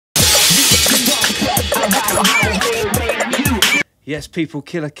Yes, people,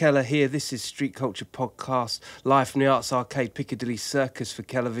 Killa Kela here. This is Street Culture Podcast, live from the Arts Arcade Piccadilly Circus for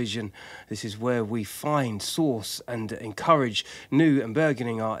Television. This is where we find, source and encourage new and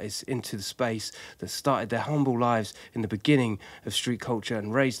burgeoning artists into the space that started their humble lives in the beginning of street culture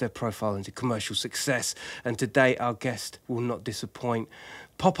and raised their profile into commercial success. And today our guest will not disappoint.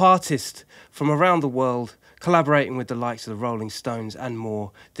 Pop artist from around the world, collaborating with the likes of the Rolling Stones and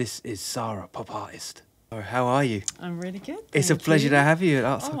more. This is Sara, pop artist. How are you? I'm really good. It's a pleasure to have you at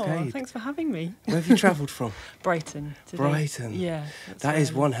Arts Arcade. Thanks for having me. Where have you travelled from? Brighton. Today. Brighton. Yeah. That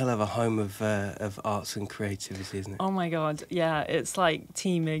is one hell of a home of arts and creativity, isn't it? Oh my God, yeah. It's like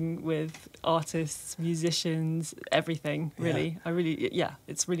teeming with artists, musicians, everything, really. Yeah.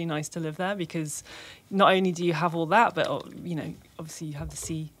 It's really nice to live there because not only do you have all that, but, you know, obviously you have the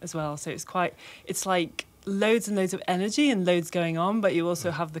sea as well. So it's like loads and loads of energy and loads going on, but you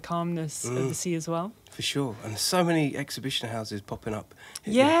also have the calmness of the sea as well. For sure. And there's so many exhibition houses popping up.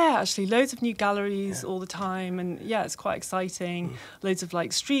 Yeah, actually, loads of new galleries all the time. And yeah, it's quite exciting. Loads of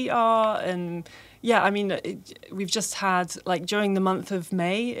like street art. And yeah, I mean, we've just had like during the month of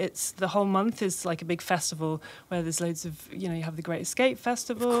May, the whole month is like a big festival where there's loads of, you know, you have the Great Escape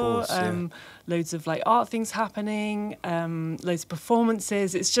Festival, of course, loads of like art things happening, loads of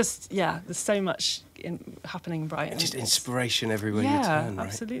performances. It's just, yeah, there's so much happening in Brighton. Just inspiration everywhere you turn, right?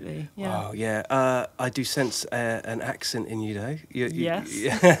 Absolutely. Yeah. Wow, yeah. I do sense an accent in you, though. Yes.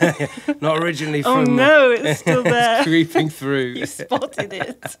 Not originally from... Oh, no, it's still there. It's creeping through. You spotted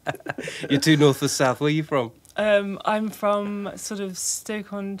it. You're too north or south. Where are you from? I'm from sort of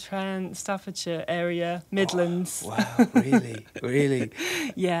Stoke-on-Trent, Staffordshire area, Midlands. Oh, wow, really? Really?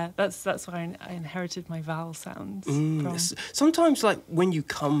 Yeah, that's where I inherited my vowel sounds from. Sometimes, like, when you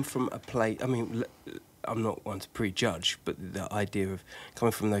come from a place... I mean, I'm not one to prejudge, but the idea of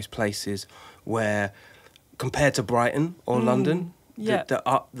coming from those places where, compared to Brighton or London,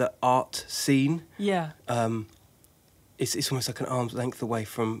 the art scene, it's almost like an arm's length away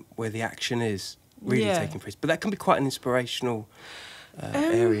from where the action is really taking place. But that can be quite an inspirational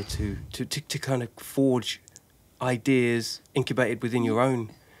area to kind of forge ideas incubated within your own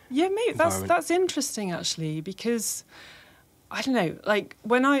mate, that's interesting actually, because I don't know, like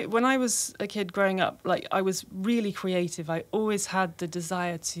when I was a kid growing up, like I was really creative. I always had the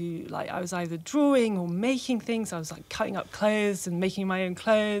desire to, like, I was either drawing or making things. I was like cutting up clothes and making my own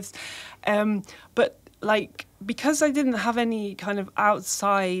clothes. But like, because I didn't have any kind of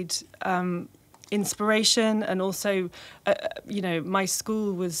outside inspiration, and also, you know, my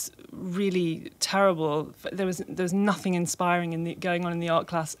school was really terrible. There was nothing inspiring going on in the art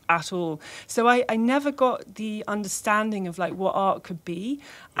class at all. So I never got the understanding of like what art could be.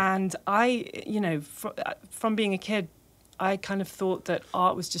 And I, you know, from being a kid, I kind of thought that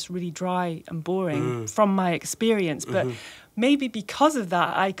art was just really dry and boring from my experience. But maybe because of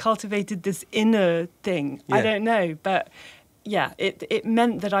that, I cultivated this inner thing. I don't know, but yeah, it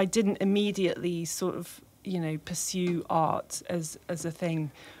meant that I didn't immediately sort of, you know, pursue art as a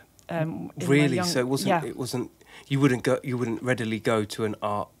thing. Really? So it wasn't. You wouldn't readily go to an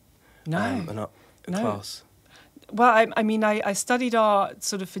art class. Well, I mean, I studied art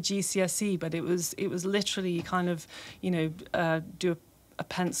sort of for GCSE, but it was literally kind of, you know, do a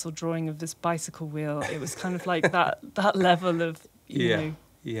pencil drawing of this bicycle wheel. It was kind of like that level of, you know,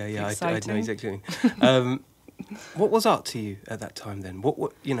 I know exactly. What was art to you at that time then?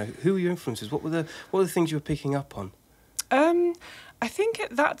 What you know, who were your influences? What were the things you were picking up on? I think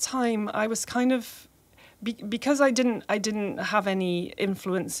at that time I was kind of, because I didn't have any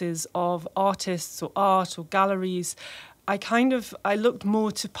influences of artists or art or galleries. I looked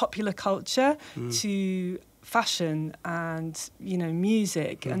more to popular culture, to fashion and, you know,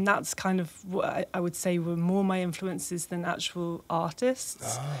 music, and that's kind of what I would say were more my influences than actual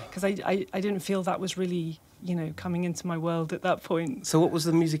artists, because I didn't feel that was really, you know, coming into my world at that point. So what was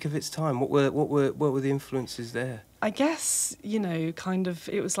the music of its time? What were the influences there? I guess, you know, kind of,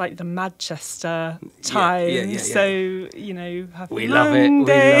 it was like the Manchester time. So, you know, Happy Mondays. We love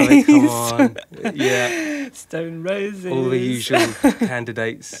it, come on. Yeah. Stone Roses. All the usual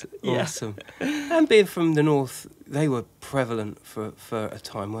candidates. Awesome. And being from the north, they were prevalent for a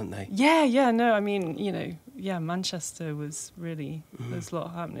time, weren't they? No, I mean, you know, Manchester was really, there's a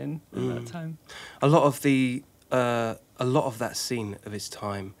lot happening at that time. A lot of that scene of its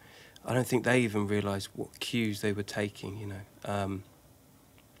time, I don't think they even realised what cues they were taking, you know.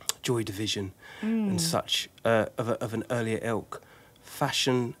 Joy Division and such of an earlier ilk.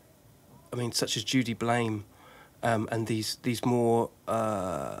 Fashion, I mean, such as Judy Blame, and these more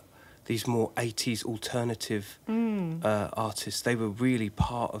these more 80s alternative artists. They were really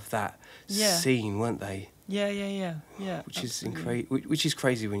part of that scene, weren't they? Yeah. Which is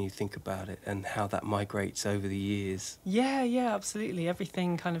crazy when you think about it, and how that migrates over the years. Yeah, absolutely.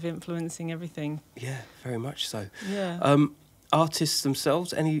 Everything kind of influencing everything. Yeah, very much so. Yeah. Artists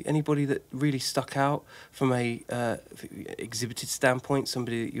themselves, anybody that really stuck out from a exhibited standpoint,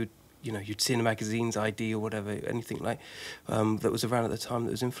 somebody that you'd see in the magazines, ID or whatever, anything like that was around at the time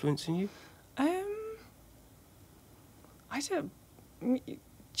that was influencing you? I don't.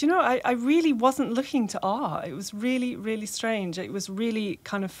 Do you know, I really wasn't looking to art. It was really, really strange. It was really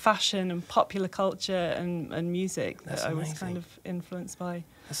kind of fashion and popular culture and music that I was kind of influenced by.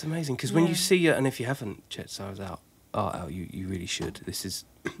 That's amazing, because when you see it, and if you haven't checked Sara's art out, you really should. This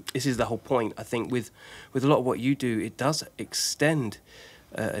is the whole point. I think with a lot of what you do, it does extend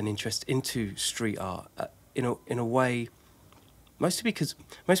an interest into street art in a way, mostly because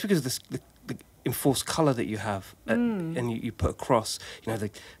of the enforced colour that you have, and you put across,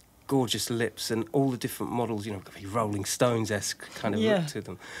 the gorgeous lips and all the different models, Rolling Stones-esque kind of look to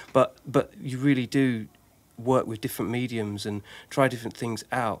them. But you really do work with different mediums and try different things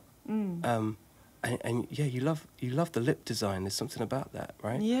out. And you love the lip design. There's something about that,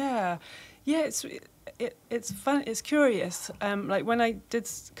 right? Yeah. It's fun. It's curious. Like when I did,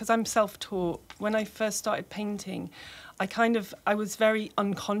 because I'm self-taught. When I first started painting, I was very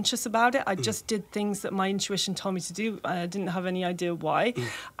unconscious about it. I just did things that my intuition told me to do. I didn't have any idea why.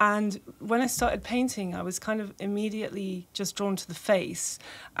 And when I started painting, I was kind of immediately just drawn to the face,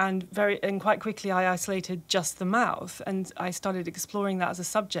 and quite quickly I isolated just the mouth, and I started exploring that as a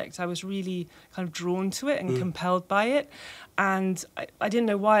subject. I was really kind of drawn to it and compelled by it. And I didn't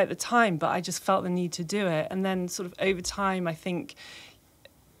know why at the time, but I just felt the need to do it. And then sort of over time, I think,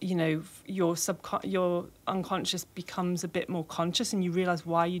 your unconscious becomes a bit more conscious, and you realise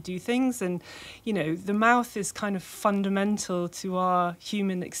why you do things. And, the mouth is kind of fundamental to our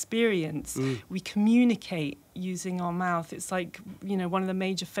human experience. We communicate using our mouth. It's like, one of the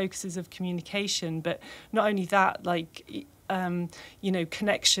major focuses of communication. But not only that, like,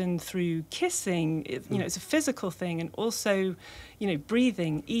 connection through kissing, it's a physical thing. And also,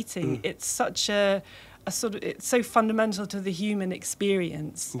 breathing, eating. It's such it's so fundamental to the human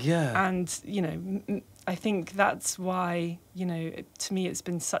experience. Yeah. And, I think that's why, to me it's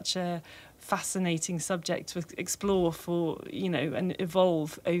been such a fascinating subject to explore and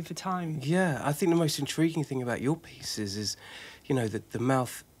evolve over time. Yeah, I think the most intriguing thing about your pieces is, that the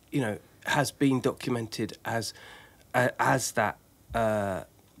mouth, has been documented as that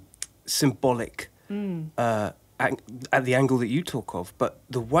symbolic at the angle that you talk of, but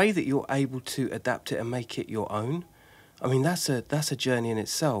the way that you're able to adapt it and make it your own, I mean, that's a journey in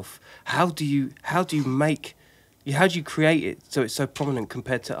itself. How do you create it so it's so prominent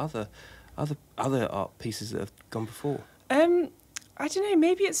compared to other art pieces that have gone before? I don't know.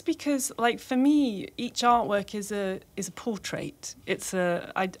 Maybe it's because, like, for me, each artwork is a portrait.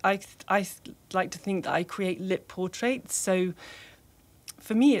 I like to think that I create lit portraits. So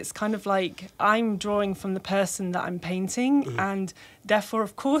for me, it's kind of like I'm drawing from the person that I'm painting, and therefore,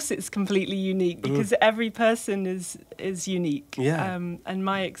 of course, it's completely unique because every person is unique. Yeah. And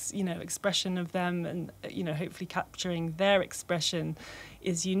my expression of them, and hopefully capturing their expression,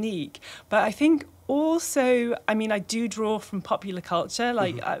 is unique. But I think also, I do draw from popular culture.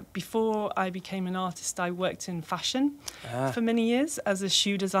 Like before I became an artist, I worked in fashion for many years as a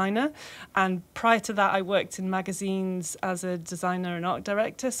shoe designer. And prior to that, I worked in magazines as a designer and art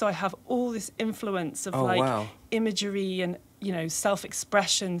director. So I have all this influence of imagery and,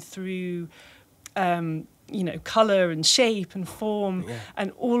 self-expression through, colour and shape and form,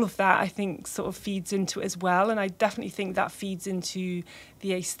 and all of that I think sort of feeds into it as well. And I definitely think that feeds into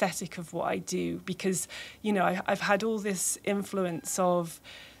the aesthetic of what I do, because I've had all this influence of,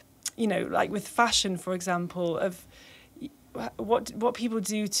 like with fashion, for example, of what people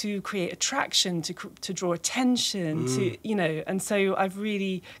do to create attraction, to draw attention, to and so I've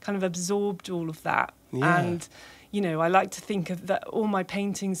really kind of absorbed all of that. And I like to think of that all my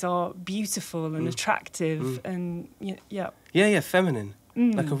paintings are beautiful and attractive and feminine,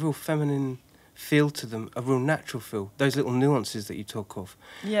 like a real feminine feel to them, a real natural feel. Those little nuances that you talk of,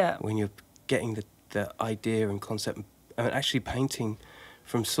 when you're getting the idea and concept and actually painting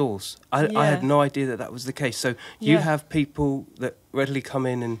from source. I had no idea that was the case. So you have people that readily come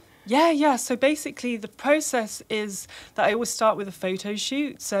in Yeah. So basically the process is that I always start with a photo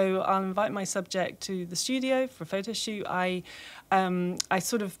shoot. So I'll invite my subject to the studio for a photo shoot. I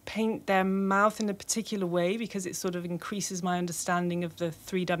sort of paint their mouth in a particular way because it sort of increases my understanding of the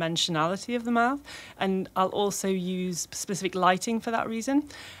three-dimensionality of the mouth. And I'll also use specific lighting for that reason.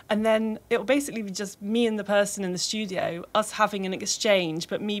 And then it'll basically be just me and the person in the studio, us having an exchange,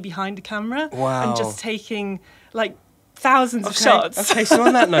 but me behind the camera. Wow. And just taking like thousands of shots. Okay, so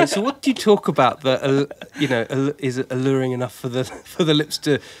on that note, so what do you talk about that is alluring enough for the lips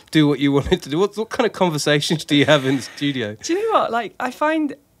to do what you want it to do? What kind of conversations do you have in the studio? Do you know what? Like, I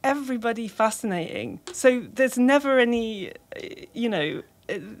find everybody fascinating. So there's never any,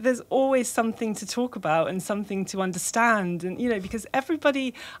 there's always something to talk about and something to understand, and because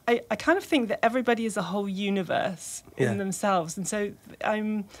everybody, I kind of think that everybody is a whole universe in themselves, and so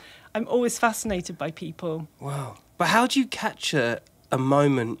I'm always fascinated by people. Wow. But how do you capture a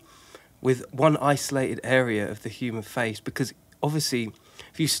moment with one isolated area of the human face? Because obviously,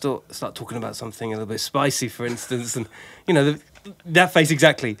 if you start talking about something a little bit spicy, for instance, and that face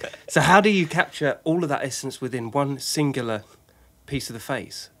exactly. So how do you capture all of that essence within one singular piece of the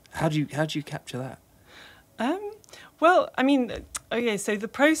face? How do you capture that? Well, I mean, okay. So the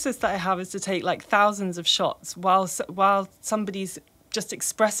process that I have is to take like thousands of shots while somebody's just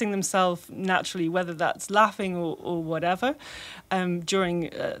expressing themselves naturally, whether that's laughing or whatever, during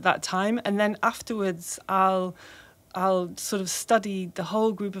that time. And then afterwards, I'll sort of study the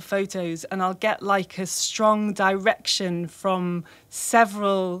whole group of photos, and I'll get like a strong direction from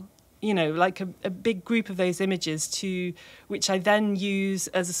several, like a big group of those images, which I then use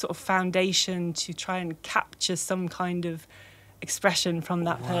as a sort of foundation to try and capture some kind of expression from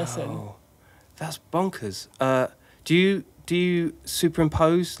that person. That's bonkers. Do you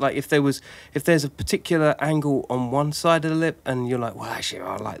superimpose, like if there's a particular angle on one side of the lip and you're like, well, actually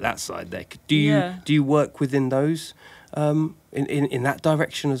I like that side there, do you work within those in that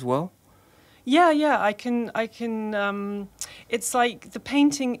direction as well? Yeah, I can it's like the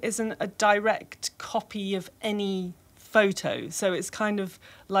painting isn't a direct copy of any photo, so it's kind of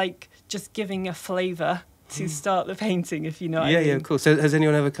like just giving a flavour to start the painting, if you know what I mean. Yeah, of course. So has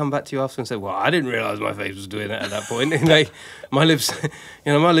anyone ever come back to you after and said, well, I didn't realise my face was doing that at that point? My lips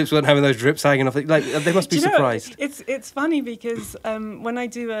weren't having those drips hanging off. Like, they must be surprised. It's funny because when I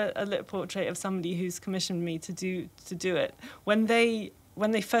do a lip portrait of somebody who's commissioned me to do it, when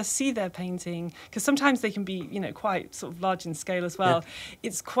they first see their painting, because sometimes they can be, quite sort of large in scale as well.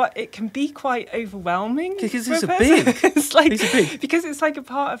 Yeah. It can be quite overwhelming. Because these are big. It's like, these are big. Because it's like a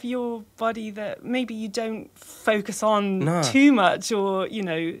part of your body that maybe you don't focus on too much, or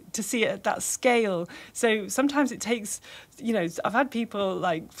to see it at that scale. So sometimes it takes, I've had people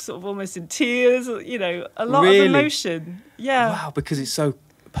like sort of almost in tears, a lot of emotion. Yeah. Wow, because it's so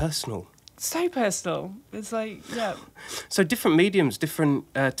personal. So personal. It's like, yeah. So different mediums, different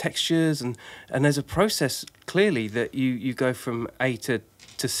textures, and there's a process clearly that you go from A to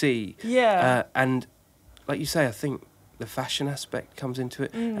C. Yeah. And like you say, I think the fashion aspect comes into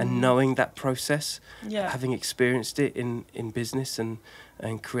it, and knowing that process, having experienced it in business and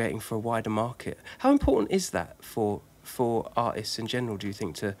creating for a wider market. How important is that for artists in general, do you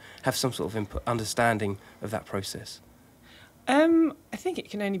think, to have some sort of understanding of that process? I think it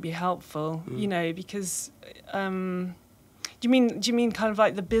can only be helpful, because do you mean kind of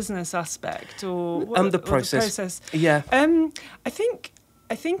like the business aspect or the process? Or the process? Yeah. I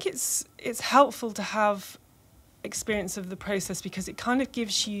think it's helpful to have experience of the process, because it kind of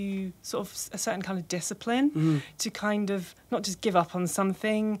gives you sort of a certain kind of discipline to kind of not just give up on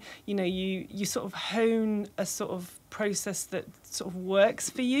something. You sort of hone a sort of process that sort of works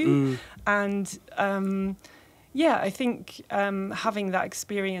for you, and I think having that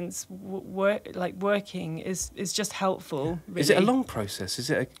experience working is just helpful. Really. Is it a long process? Is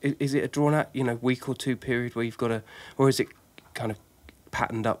it a drawn out week or two period where you've got to, or is it kind of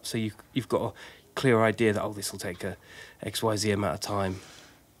patterned up so you've got a clear idea that this will take a XYZ amount of time?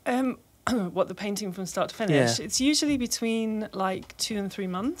 What, the painting from start to finish? Yeah. It's usually between like 2 and 3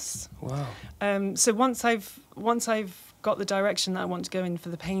 months. Wow. So once I've got the direction that I want to go in for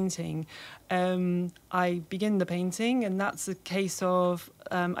the painting, I begin the painting, and that's a case of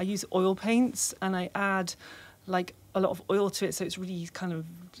I use oil paints, and I add like a lot of oil to it, so it's really kind of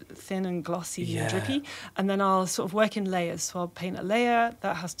thin and glossy and drippy. And then I'll sort of work in layers. So I'll paint a layer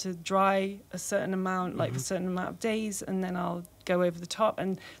that has to dry a certain amount, like a certain amount of days, and then I'll go over the top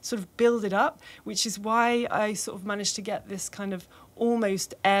and sort of build it up, which is why I sort of managed to get this kind of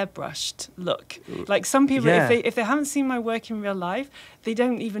almost airbrushed look. Like some people, if they haven't seen my work in real life, they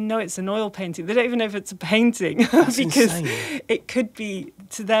don't even know it's an oil painting. They don't even know if it's a painting because insane. It could be,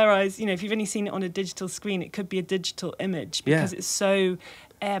 to their eyes, you know, if you've only seen it on a digital screen, it could be a digital image because it's so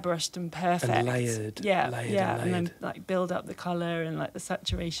airbrushed and perfect and layered, and then like build up the color and like the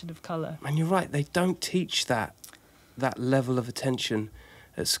saturation of color. And you're right, they don't teach that level of attention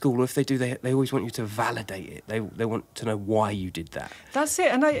at school, or if they do, they always want you to validate it. They want to know why you did that. That's it.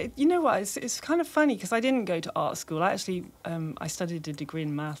 And you know what, it's kind of funny because I didn't go to art school. I actually I studied a degree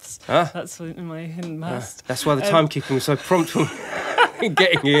in maths. That's in my hidden maths. That's why the timekeeping was so prompt in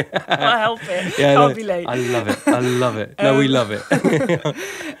getting here. I'll help it. Can't be late. I love it. No, we love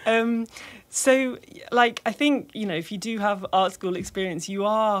it. So, like, I think, you know, if you do have art school experience, you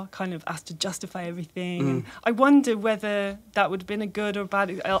are kind of asked to justify everything. I wonder whether that would have been a good or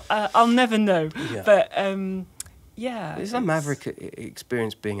bad. I'll never know. Yeah. But, It's a maverick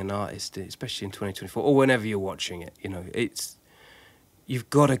experience being an artist, especially in 2024, or whenever you're watching it. You know, you've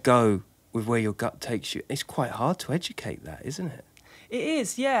got to go with where your gut takes you. It's quite hard to educate that, isn't it? It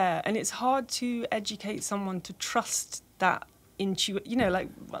is, yeah. And it's hard to educate someone to trust that. You know,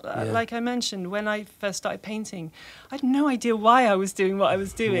 like I mentioned, when I first started painting, I had no idea why I was doing what I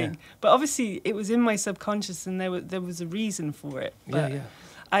was doing. But obviously, it was in my subconscious, and there was a reason for it. But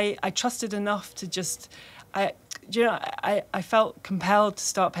I trusted enough to just, I felt compelled to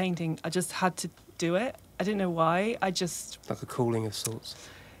start painting. I just had to do it. I didn't know why. Like a calling of sorts.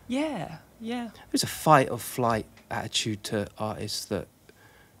 Yeah. There's a fight or flight attitude to artists that,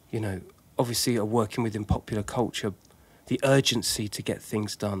 you know, obviously are working within popular culture. The urgency to get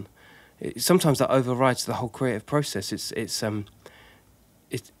things done, sometimes that overrides the whole creative process. It's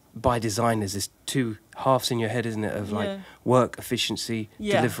by design. There's this two halves in your head, isn't it? Of like work, efficiency,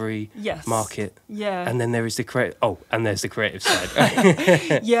 delivery, market, and then there is the creative. Oh, and there's the creative side.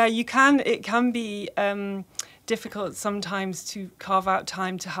 Yeah, it can be difficult sometimes to carve out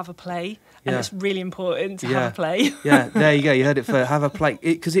time to have a play. And it's really important to have a play. There you go. You heard it first. Have a play.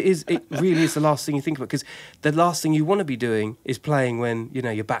 Because it really is the last thing you think about. Because the last thing you want to be doing is playing when, you know,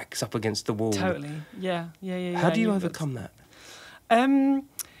 your back's up against the wall. Totally. Yeah. How do you overcome that?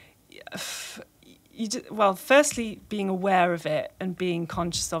 Well, firstly, being aware of it and being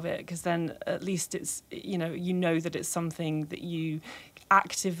conscious of it, because then at least it's, you know that it's something that you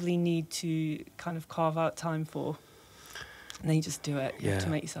actively need to kind of carve out time for. And then you just do it. You have to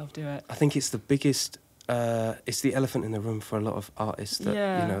make yourself do it. I think it's the biggest, it's the elephant in the room for a lot of artists that,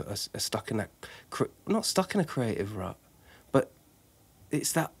 you know, are stuck in that, not stuck in a creative rut, but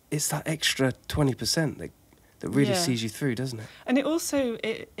it's that extra 20% that really sees you through, doesn't it? And it also,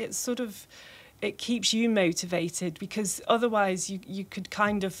 it sort of, it keeps you motivated, because otherwise you could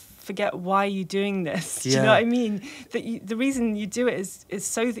kind of forget why you're doing this. Do you know what I mean? The reason you do it is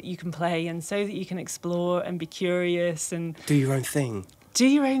so that you can play and so that you can explore and be curious and do your own thing. Do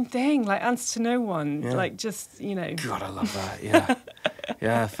your own thing, like answer to no one, like just, you know. God, I love that.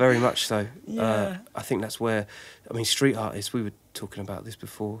 Yeah, very much so. Yeah. I think that's where, I mean, street artists. We were talking about this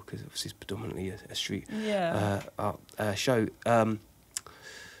before because obviously it's predominantly a street art show.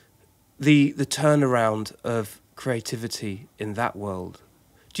 The turnaround of creativity in that world,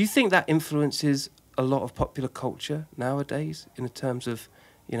 do you think that influences a lot of popular culture nowadays in terms of,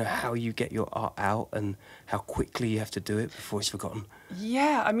 you know, how you get your art out and how quickly you have to do it before it's forgotten?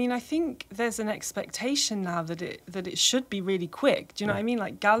 Yeah, I mean, I think there's an expectation now that it should be really quick. Do you know what I mean?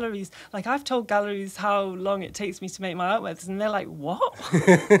 Like galleries, like I've told galleries how long it takes me to make my artworks, and they're like, what?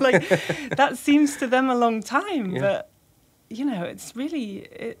 Like, that seems to them a long time, but, you know, it's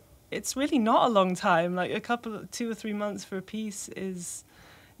really not a long time. Like 2 or 3 months for a piece is,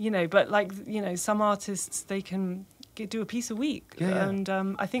 you know, but like, you know, some artists, they can do a piece a week. And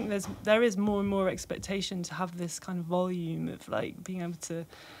I think there is more and more expectation to have this kind of volume of like being able to,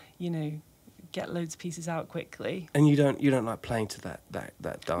 you know, get loads of pieces out quickly. And you don't like playing to that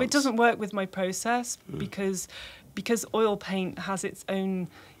dance? It doesn't work with my process because oil paint has its own,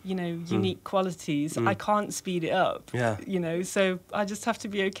 you know, unique qualities. I can't speed it up. You know, so I just have to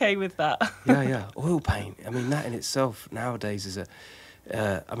be okay with that. Oil paint. I mean, that in itself nowadays is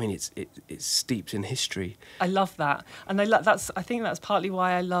I mean, it's steeped in history. I love that, and I think that's partly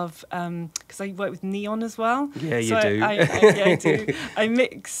why I love, because I work with neon as well. Yeah, you do. I do. I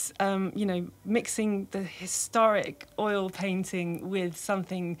mix, you know, mixing the historic oil painting with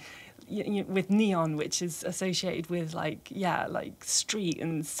something, with neon, which is associated with like street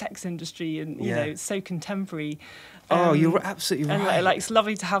and sex industry, and you know, it's so contemporary. Oh, you're absolutely right. And like, it's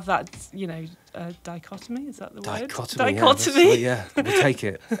lovely to have that, you know, dichotomy. Is that the word? Dichotomy. Yeah, we'll take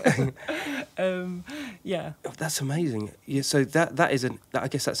it. Yeah. Oh, that's amazing. Yeah. So I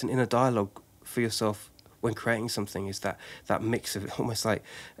guess that's an inner dialogue for yourself when creating something. Is that mix of almost like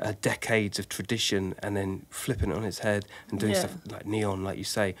decades of tradition and then flipping it on its head and doing stuff like neon, like you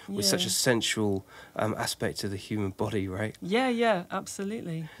say, with such a sensual aspect to the human body, right? Yeah. Yeah.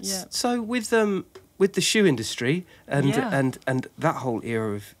 Absolutely. Yeah. So with the shoe industry and that whole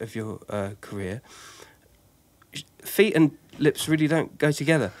era of your career, feet and lips really don't go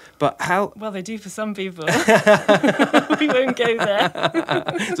together. But how? Well, they do for some people. We won't go there.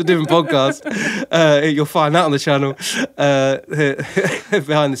 It's a different podcast. You'll find that on the channel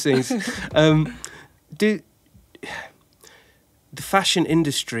behind the scenes. The fashion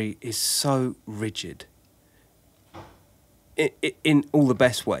industry is so rigid in all the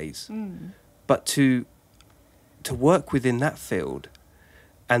best ways. But to work within that field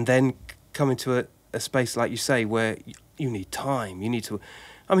and then come into a space, like you say, where you need time, you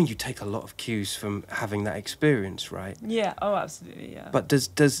take a lot of cues from having that experience, right? Yeah, oh, absolutely, yeah. But did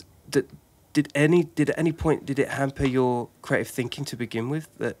at any point did it hamper your creative thinking to begin with,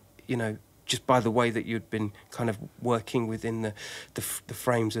 that, you know, just by the way that you'd been kind of working within the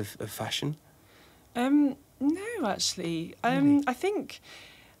frames of fashion? No, actually. Really? I think...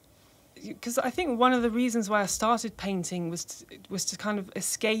 Because I think one of the reasons why I started painting was to kind of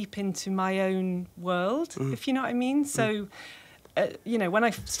escape into my own world, if you know what I mean. So, you know, when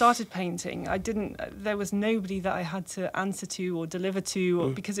I started painting, there was nobody that I had to answer to or deliver to,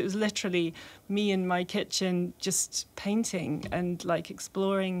 because it was literally me in my kitchen just painting and like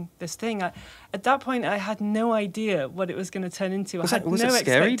exploring this thing. At that point, I had no idea what it was going to turn into. Was I had it no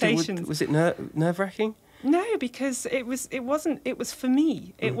scary? expectations. Was it nerve-wracking? No, because it was for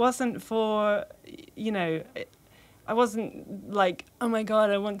me. It wasn't for, you know, I wasn't like, oh my God,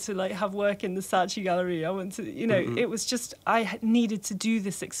 I want to like have work in the Saatchi gallery. I want to, you know, it was just, I needed to do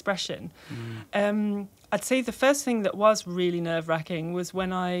this expression. I'd say the first thing that was really nerve-wracking was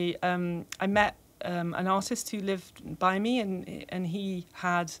when I met an artist who lived by me, and he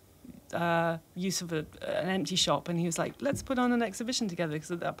had use of an empty shop, and he was like, let's put on an exhibition together, because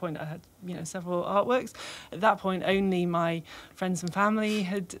at that point I had, you know, several artworks. At that point only my friends and family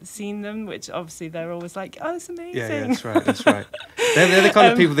had seen them, which obviously they're always like, oh, it's amazing. Yeah, that's right. They're the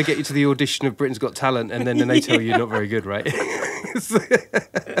kind of people that get you to the audition of Britain's Got Talent, and then they tell you you're not very good, right?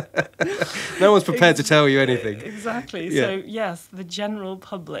 No one's prepared to tell you anything. Exactly. Yeah. So yes, the general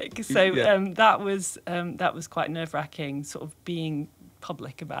public. So that was quite nerve-wracking, sort of being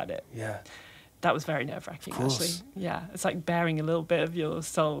public about it. Yeah. That was very nerve-wracking, actually. Yeah. It's like bearing a little bit of your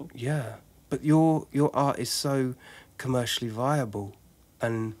soul. Yeah. But your art is so commercially viable,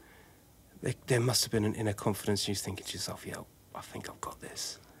 and there must have been an inner confidence, and you're thinking to yourself, yeah, I think I've got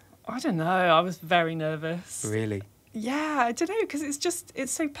this. I don't know. I was very nervous. Really? Yeah, I don't know, because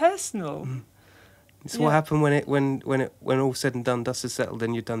it's so personal. So what happened when all said and done, dust has settled,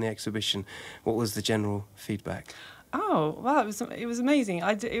 and you'd done the exhibition? What was the general feedback? Oh, well, it was amazing.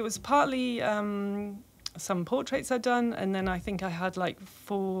 It was partly some portraits I'd done, and then I think I had like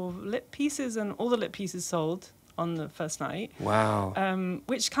 4 lit pieces, and all the lit pieces sold on the first night. Wow.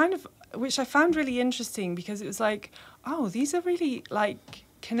 Which I found really interesting, because it was like, oh, these are really like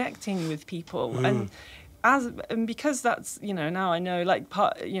connecting with people, and because that's, you know, now I know, like,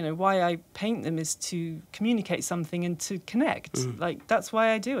 part, you know, why I paint them is to communicate something and to connect. Like, that's why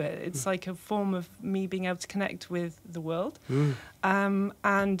I do it. It's like a form of me being able to connect with the world.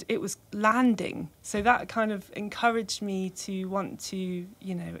 And it was landing. So that kind of encouraged me to want to,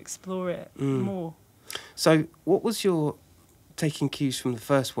 you know, explore it more. So what was your taking cues from the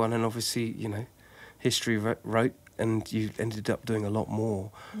first one? And obviously, you know, history wrote, and you ended up doing a lot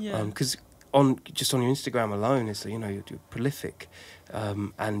more. Yeah. Because just on your Instagram alone, it's, you know, you're prolific,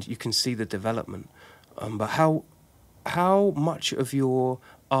 and you can see the development. But how much of your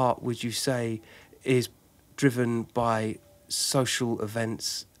art would you say is driven by social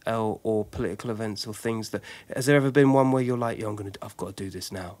events or political events or things that? Has there ever been one where you're like, yeah, I've got to do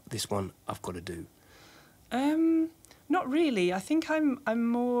this now. This one I've got to do. Not really. I think I'm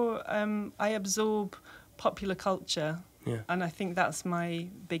more. I absorb popular culture. Yeah. And I think that's my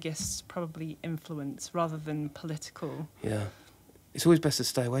biggest, probably, influence, rather than political. Yeah. It's always best to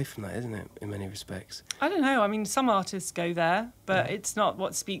stay away from that, isn't it, in many respects? I don't know. I mean, some artists go there, but it's not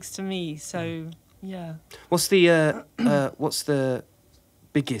what speaks to me, so, yeah. What's the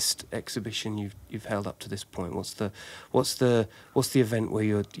biggest exhibition you've held up to this point? What's the event where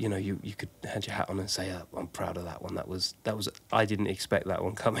you could hand your hat on and say, I'm proud of that one. That was I didn't expect that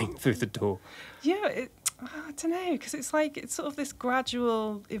one coming through the door. Yeah, I don't know, because it's like it's sort of this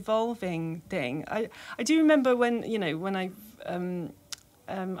gradual evolving thing. I do remember when I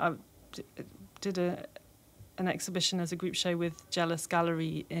did an exhibition as a group show with Jealous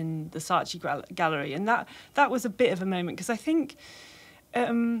Gallery in the Saatchi Gallery, and that was a bit of a moment, because I think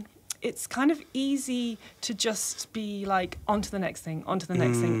it's kind of easy to just be like on to the next thing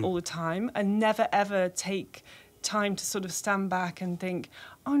all the time, and never ever take time to sort of stand back and think,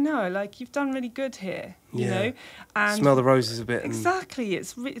 oh no, like you've done really good here, you know, and smell the roses a bit. Exactly,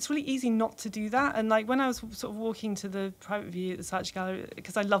 it's really easy not to do that. And like when I was sort of walking to the private view at the Saatchi Gallery,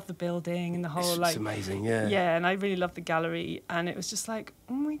 because I love the building and the whole it's amazing, and I really love the gallery, and it was just like,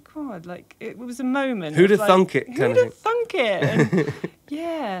 oh my god, like it was a moment. Who'd have thunk it? Who'd have thunk it? And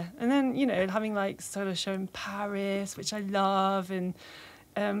yeah, and then having like solo show in Paris, which I love, and.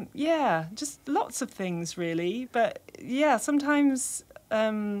 Just lots of things really, but sometimes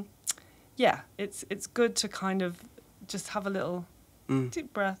it's good to kind of just have a little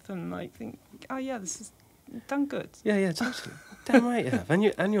deep breath and like think, oh yeah, this is done good. Yeah, totally. Damn right you have, and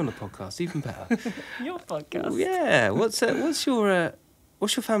you're on the podcast, even better. Your podcast. Yeah. What's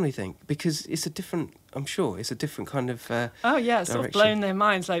your family think? Because it's a different. I'm sure it's a different kind of. It's sort of blown their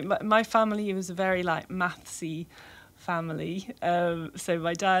minds. Like my family was a very like mathsy family. So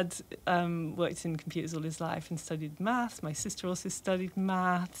my dad worked in computers all his life and studied maths. My sister also studied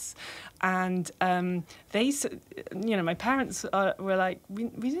maths, and they, my parents were like, we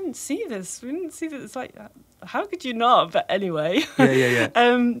didn't see this. We didn't see this. It's like, how could you not? But anyway, yeah.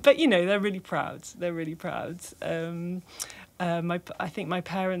 But they're really proud. I think my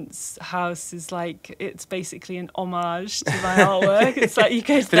parents' house is like, it's basically an homage to my artwork. It's like you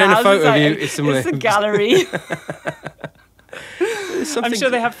go to the house, it's a gallery. I'm sure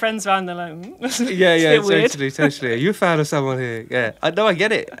they have friends around there like, totally. Are you a fan of someone here? Yeah, I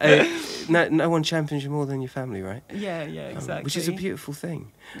get it. No one champions you more than your family, right? Yeah, exactly. Which is a beautiful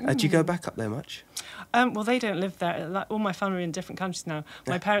thing. Do you go back up there much? Well, they don't live there. Like, all my family are in different countries now.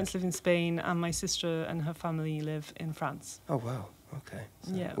 My parents live in Spain, and my sister and her family live in France. Oh wow. Okay.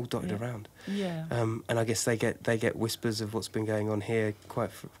 So all dotted around. Yeah. And I guess they get whispers of what's been going on here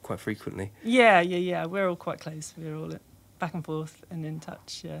quite frequently. Yeah. We're all quite close. We're all back and forth and in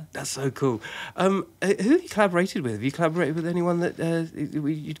touch. Yeah. That's so cool. Who have you collaborated with? Have you collaborated with anyone that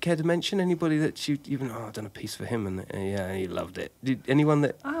you'd care to mention? Anybody that I've done a piece for him and he loved it. Anyone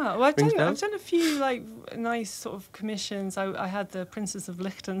that? I've done a few like nice sort of commissions. I had the Princess of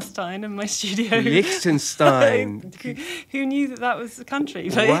Liechtenstein in my studio. Liechtenstein. Who knew that was a country?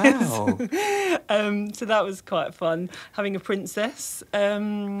 Wow. So that was quite fun having a princess.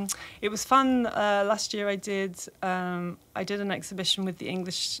 It was fun. Last year I did an exhibition with the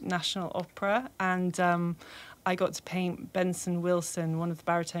English National Opera, and I got to paint Benson Wilson, one of the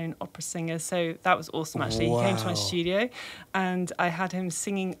baritone opera singers. So that was awesome, actually. Wow. He came to my studio, and I had him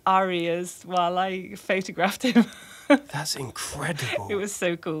singing arias while I photographed him. That's incredible. It was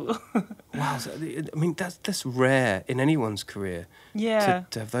so cool. Wow. I mean, that's rare in anyone's career. Yeah.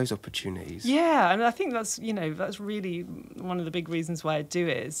 To have those opportunities. Yeah, and I think that's really one of the big reasons why I do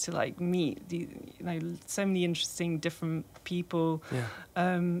it, is to like meet so many interesting different people.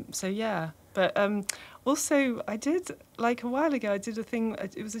 Yeah. But also I did, like a while ago, I did a thing.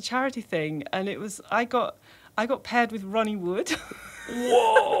 It was a charity thing, and it was I got paired with Ronnie Wood.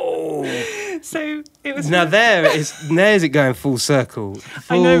 Whoa! So it was. Now there's it going full circle.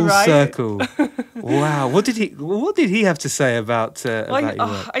 I know, right? Circle. Wow. What did he have to say about your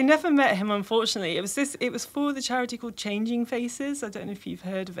work? I never met him, unfortunately. It was for the charity called Changing Faces. I don't know if you've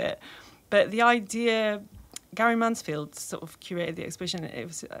heard of it, but the idea, Gary Mansfield sort of curated the exhibition. It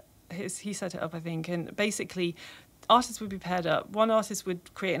was he set it up, I think, and basically artists would be paired up. One artist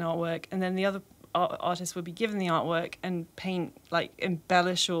would create an artwork, and then the other artist would be given the artwork and paint, like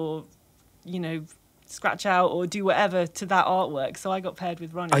embellish or, scratch out or do whatever to that artwork. So I got paired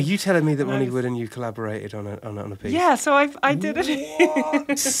with Ronnie. Are you telling me that Ronnie Wood and you collaborated on a piece? Yeah, so I did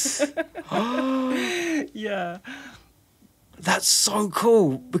it. What? Yeah. That's so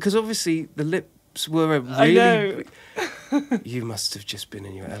cool, because obviously the lips were really. I know. You must have just been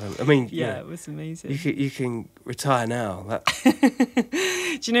in your element. I mean, yeah, it was amazing. You can retire now.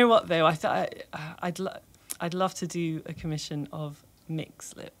 Do you know what though? I thought I'd love to do a commission of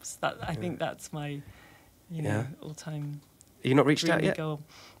mixed lips. I think that's my, all-time. Are you not reached out yet? Goal.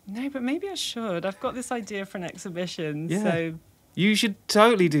 No, but maybe I should. I've got this idea for an exhibition. Yeah. So you should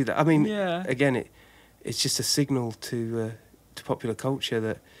totally do that. I mean, again, it's just a signal to to popular culture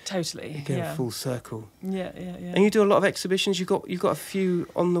that Totally. you get a full circle. Yeah. And you do a lot of exhibitions. You've got a few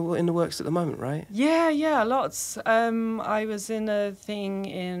in the works at the moment, right? Yeah, lots. I was in a thing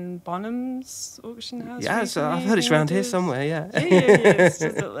in Bonham's auction house. Yeah, so recently, I've heard it's around here somewhere. Yeah. Yeah, it's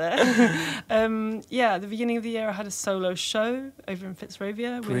just up there. At the beginning of the year, I had a solo show over in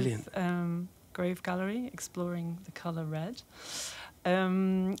Fitzrovia with Grove Gallery, exploring the colour red.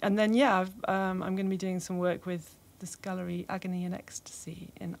 And then I'm going to be doing some work with this gallery, Agony and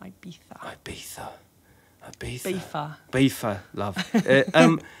Ecstasy, in Ibiza. Ibiza, love.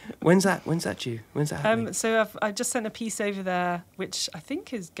 When's that due? When's that happening? So I just sent a piece over there, which I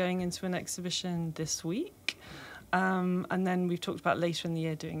think is going into an exhibition this week. And then we've talked about later in the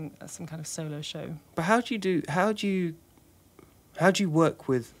year doing some kind of solo show. But how do you work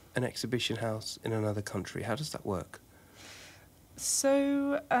with an exhibition house in another country? How does that work?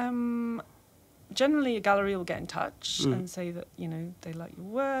 So generally a gallery will get in touch and say that, they like your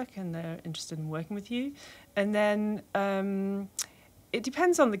work and they're interested in working with you. And then it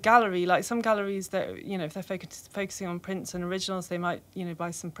depends on the gallery. Like some galleries that, if they're focusing on prints and originals, they might,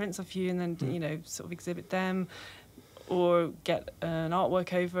 buy some prints off you and then, sort of exhibit them, or get an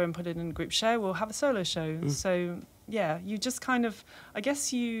artwork over and put it in a group show, or have a solo show. So you just kind of, I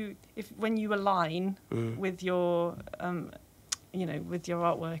guess when you align with your with your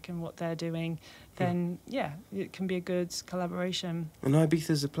artwork and what they're doing, then it can be a good collaboration. And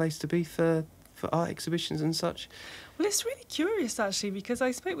Ibiza's a place to be for art exhibitions and such? Well, it's really curious actually, because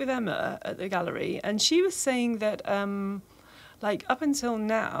I spoke with Emma at the gallery and she was saying that up until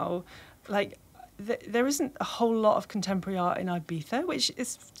now, there isn't a whole lot of contemporary art in Ibiza, which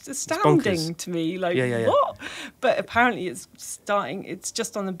is astounding to me. What? But apparently it's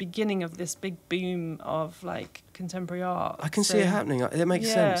just on the beginning of this big boom of contemporary art. I can see it happening. It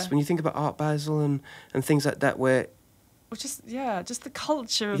makes sense when you think about Art Basel and things like that, where just the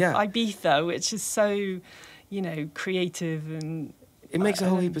culture of Ibiza, which is so creative, and it makes a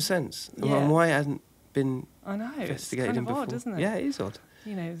whole heap of sense. And why it hasn't been investigated it's kind of before. Odd, isn't it? Yeah, it is odd.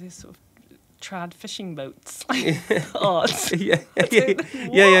 This sort of trad fishing boats art. Totally.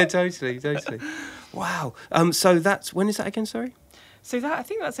 Wow. So when is that again? Sorry. So I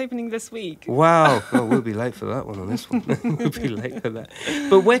think that's opening this week. Wow. Well, we'll be late for that one on this one. We'll be late for that.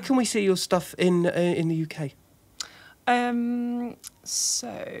 But where can we see your stuff in the UK?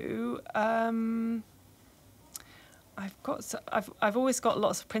 I've always got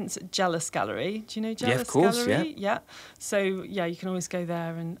lots of prints at Jealous Gallery. Do you know Jealous Gallery? Yeah. So you can always go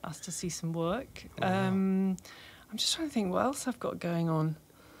there and ask to see some work. Wow. I'm just trying to think what else I've got going on.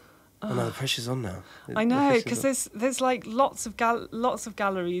 I know the pressure's on now. I know, because there's lots of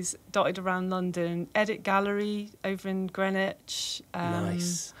galleries dotted around London. Edit Gallery over in Greenwich.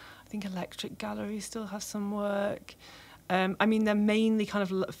 Nice. I think Electric Gallery still has some work. They're mainly kind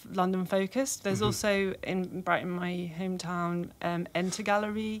of London focused. There's also in Brighton, my hometown, Enter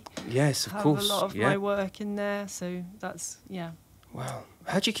Gallery. Yes, of course. Have a lot of my work in there, so that's Wow.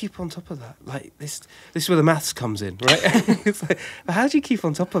 How do you keep on top of that? This is where the maths comes in, right? It's how do you keep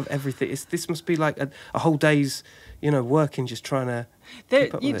on top of everything? This must be like a whole day's, working just trying to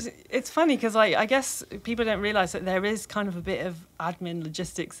keep up with it. It's funny because I guess people don't realise that there is kind of a bit of admin,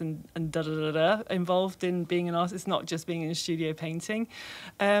 logistics and involved in being an artist. It's not just being in a studio painting.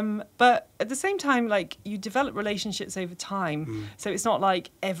 But at the same time, you develop relationships over time. So it's not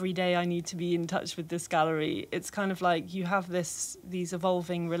like every day I need to be in touch with this gallery. It's kind of like you have these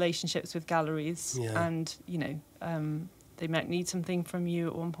evolving relationships with galleries and, they might need something from you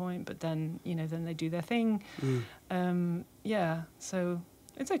at one point, but then, then they do their thing. So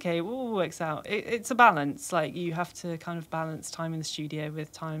it's okay. It all works out. It's a balance. You have to kind of balance time in the studio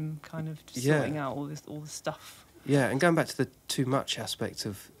with time kind of sorting out all the stuff. Yeah, and going back to the too much aspect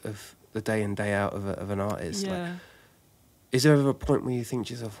of the day in, day out of an artist, is there ever a point where you think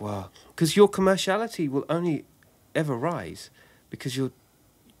to yourself, wow, because your commerciality will only ever rise because you're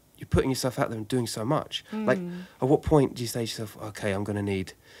putting yourself out there and doing so much. At what point do you say to yourself, okay, I'm going to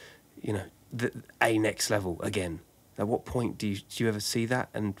need, the next level again? At what point do you ever see that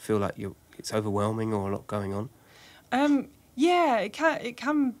and feel like it's overwhelming or a lot going on? It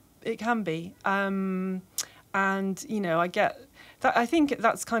can be. And I get that. I think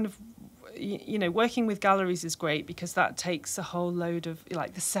that's kind of, working with galleries is great because that takes a whole load of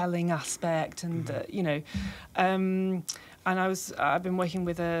the selling aspect and and I've been working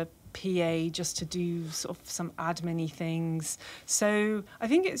with a PA just to do sort of some admin-y things. So I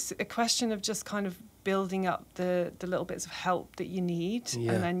think it's a question of just kind of building up the little bits of help that you need,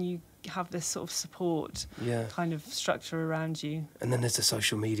 and then you have this sort of support kind of structure around you. And then there's the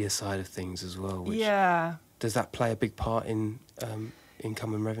social media side of things as well. Which does that play a big part in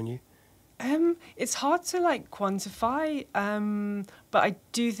income and revenue? It's hard to like quantify, but I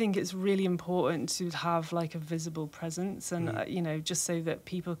do think it's really important to have like a visible presence, and you know, just so that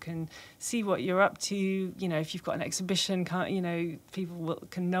people can see what you're up to. You know, if you've got an exhibition, you know, people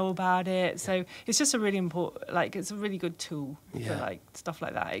can know about it. So it's just a really important, like, it's a really good tool for like stuff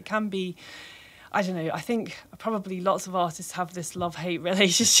like that. It can be, I don't know, I think probably lots of artists have this love-hate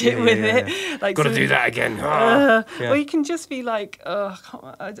relationship with it. Like, got to do that again. Or you can just be like,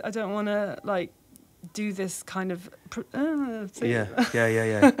 I don't want to, like, do this kind of...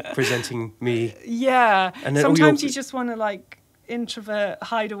 presenting me. Yeah. And then sometimes you just want to, like, introvert,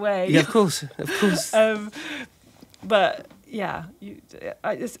 hide away. Yeah, of course. But... yeah,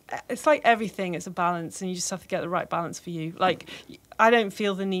 it's like everything. It's a balance, and you just have to get the right balance for you. Like, I don't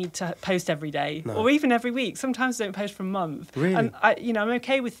feel the need to post every day or even every week. Sometimes I don't post for a month. Really? And I'm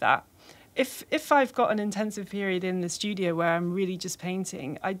okay with that. If I've got an intensive period in the studio where I'm really just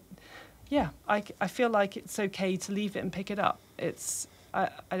painting, I feel like it's okay to leave it and pick it up.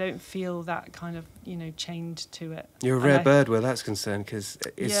 I don't feel that kind of, chained to it. You're a rare bird where that's concerned, because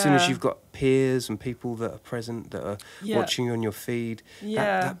as soon as you've got peers and people that are present, that are watching you on your feed,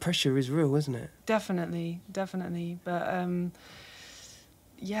 that pressure is real, isn't it? Definitely. But,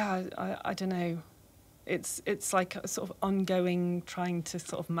 I don't know. It's like a sort of ongoing trying to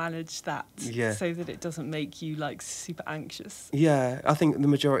sort of manage that so that it doesn't make you, like, super anxious. Yeah, I think the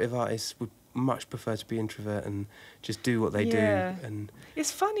majority of artists would much prefer to be introvert and just do what they do. And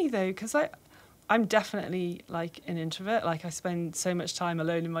it's funny though, because I'm definitely like an introvert. Like, I spend so much time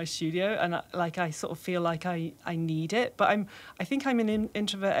alone in my studio, and I sort of feel like I need it. But I think I'm an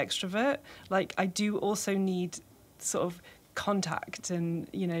introvert extrovert. Like, I do also need sort of contact and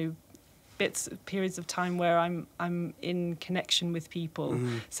periods of time where I'm in connection with people.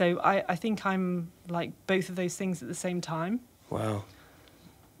 So I think I'm like both of those things at the same time.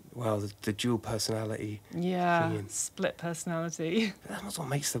 Wow, the dual personality. Yeah, split personality. That's what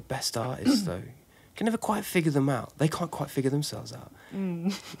makes the best artists, though. You can never quite figure them out. They can't quite figure themselves out.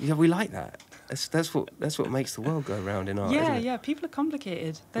 Yeah, we like that. That's what makes the world go round in art. Isn't it? Yeah. People are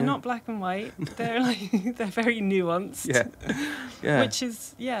complicated. They're not black and white. They're they're very nuanced. Yeah. Which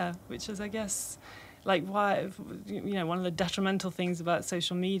is I guess, like, why one of the detrimental things about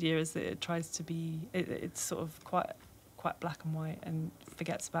social media is that it tries to be it's sort of quite black and white and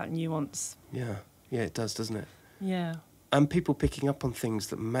forgets about nuance. Yeah, it does, doesn't it? Yeah. And people picking up on things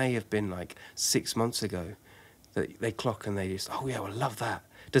that may have been like 6 months ago, that they clock and they just, I love that.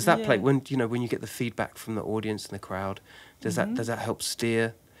 Does that play when you get the feedback from the audience and the crowd? Does that help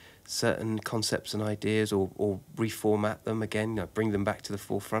steer certain concepts and ideas, or reformat them again, bring them back to the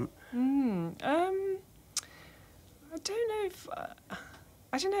forefront? I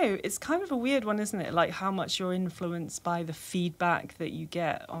don't know. It's kind of a weird one, isn't it? Like, how much you're influenced by the feedback that you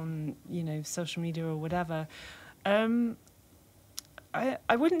get on, social media or whatever.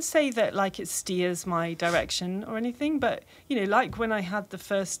 I wouldn't say that, like, it steers my direction or anything, but, like when I had the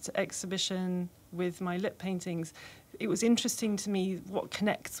first exhibition with my lip paintings, it was interesting to me what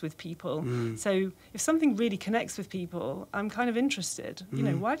connects with people. So if something really connects with people, I'm kind of interested.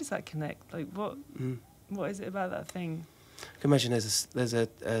 Why does that connect? Like, what is it about that thing? I can imagine there's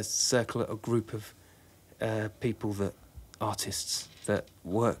a circle, a group of people, artists that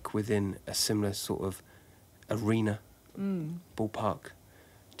work within a similar sort of arena, ballpark.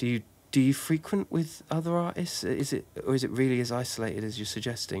 Do you frequent with other artists? Is it really as isolated as you're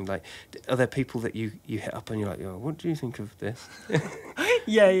suggesting? Like, are there people that you hit up and you're like, what do you think of this?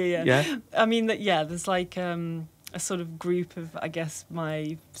 Yeah. I mean, there's like a sort of group of, I guess,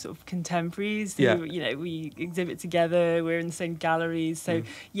 my sort of contemporaries who, we exhibit together, we're in the same galleries. So,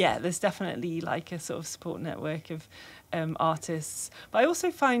 there's definitely like a sort of support network of artists. But I also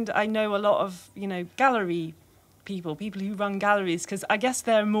find I know a lot of, gallery people who run galleries, because I guess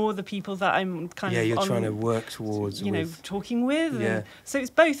they're more the people that I'm kind of you're trying to work towards, talking with. And so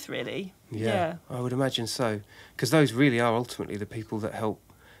it's both, really. Yeah. I would imagine so, because those really are ultimately the people that help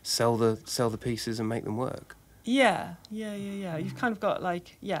sell the pieces and make them work. Yeah. You've kind of got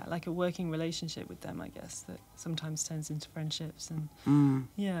like a working relationship with them, I guess, that sometimes turns into friendships and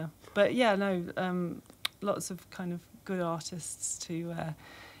lots of kind of good artists to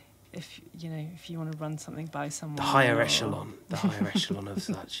if you want to run something by someone. The higher echelon of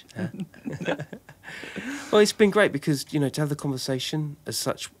such. Yeah. Well, it's been great because to have the conversation as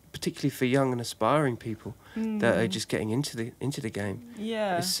such, particularly for young and aspiring people that are just getting into the game.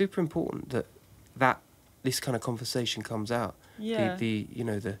 Yeah, it's super important that this kind of conversation comes out. Yeah.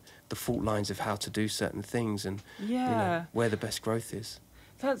 The fault lines of how to do certain things and where the best growth is.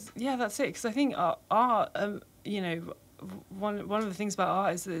 That's it. Because I think art, you know, one of the things about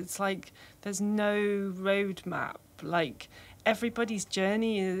art is that it's like there's no roadmap. Like everybody's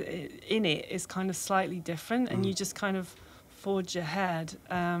journey in it is kind of slightly different, and you just kind of forge ahead.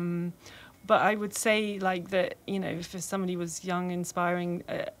 But I would say like that, you know, if somebody was young,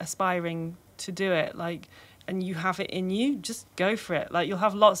 aspiring to do it, like, and you have it in you, just go for it. Like, you'll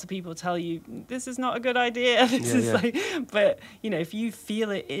have lots of people tell you, this is not a good idea. Like, but, you know, if you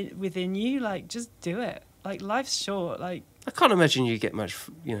feel it within you, like, just do it. Like, life's short. Like, I can't imagine you get much,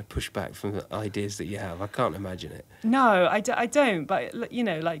 you know, pushback from the ideas that you have. I can't imagine it. No, I don't. But, you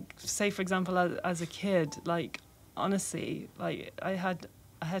know, like, say, for example, as a kid, like, honestly, like, I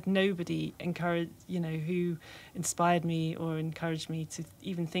had nobody who inspired me or encouraged me to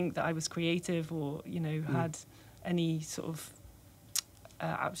even think that I was creative or, you know, had any sort of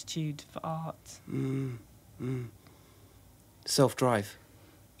aptitude for art. Self-drive.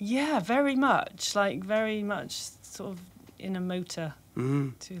 Yeah, very much sort of in a motor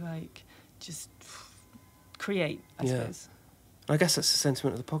to like just create, I suppose. I guess that's the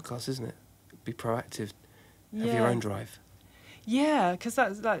sentiment of the podcast, isn't it? Be proactive, have your own drive. Yeah, because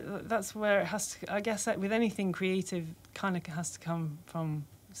that's where it has to. I guess that with anything creative, kind of has to come from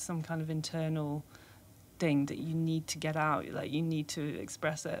some kind of internal thing that you need to get out. Like you need to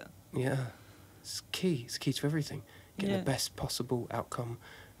express it. Yeah, it's key. It's key to everything. Getting the best possible outcome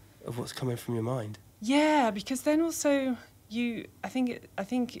of what's coming from your mind. Yeah, because then also I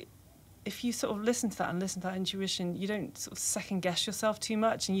think if you sort of listen to that intuition, you don't sort of second guess yourself too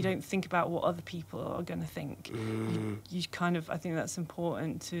much, and you don't think about what other people are going to think. You kind of, I think that's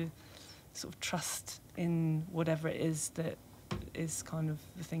important to sort of trust in whatever it is that is kind of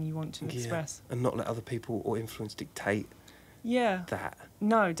the thing you want to express. And not let other people or influence dictate that.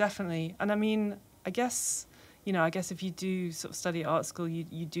 No, definitely. And I mean, I guess if you do sort of study at art school,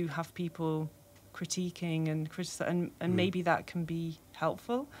 you do have people critiquing and criticizing, and maybe that can be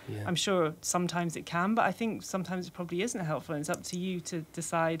helpful. I'm sure sometimes it can, but I think sometimes it probably isn't helpful, and it's up to you to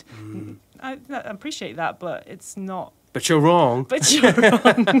decide. I appreciate that, but it's not. But you're wrong.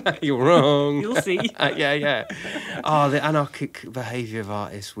 You're wrong. You'll see. Oh, the anarchic behaviour of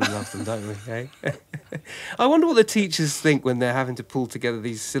artists, we love them, don't we? Eh? I wonder what the teachers think when they're having to pull together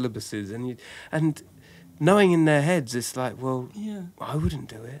these syllabuses, and knowing in their heads, it's like, well, I wouldn't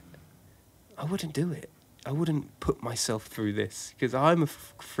do it. I wouldn't put myself through this because I'm a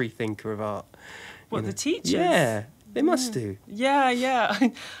free thinker of art. What, the teachers? Yeah, they must do. Yeah.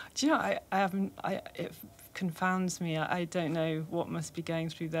 Do you know, it confounds me. I don't know what must be going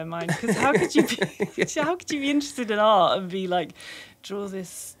through their mind, because how could you be interested in art and be like, draw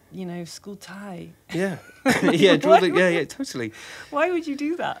this, you know, school tie? Yeah. Totally. Why would you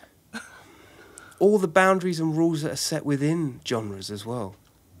do that? All the boundaries and rules that are set within genres as well.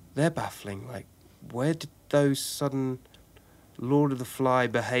 They're baffling. Like, where did those sudden Lord of the Fly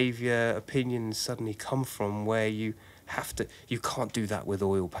behaviour opinions suddenly come from, where you can't do that with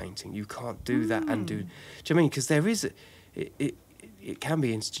oil painting, you can't do that and do... Do you know what I mean? Because there is... It can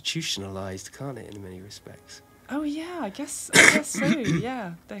be institutionalised, can't it, in many respects? Oh, yeah, I guess so,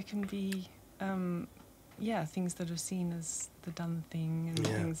 yeah. There can be, things that are seen as the done thing and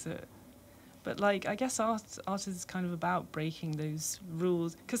things that... But, like, I guess art is kind of about breaking those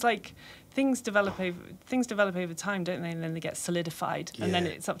rules, because, like, things develop over time, don't they? And then they get solidified, and then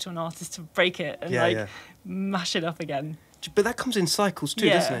it's up to an artist to break it and mash it up again. But that comes in cycles too,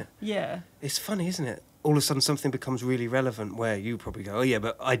 doesn't it? Yeah. It's funny, isn't it? All of a sudden, something becomes really relevant, where you probably go, "Oh yeah,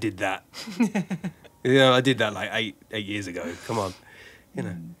 but I did that." You know, I did that like eight years ago. Come on, you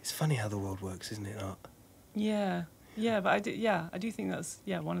know. It's funny how the world works, isn't it? Art. Yeah. Yeah, but I do think that's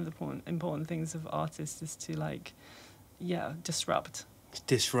one of the important things of artists is to disrupt.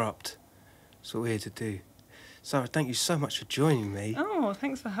 Disrupt. That's what we're here to do. Sara, thank you so much for joining me. Oh,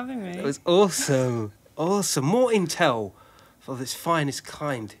 thanks for having me. It was awesome. Awesome. More intel for this finest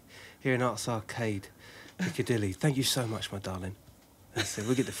kind here in Arts Arcade, Piccadilly. Thank you so much, my darling. Listen,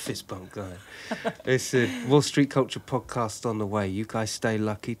 we'll get the fist bump going. Listen, more Street Culture podcast on the way. You guys stay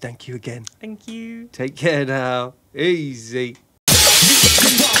lucky. Thank you again. Thank you. Take care now. Easy.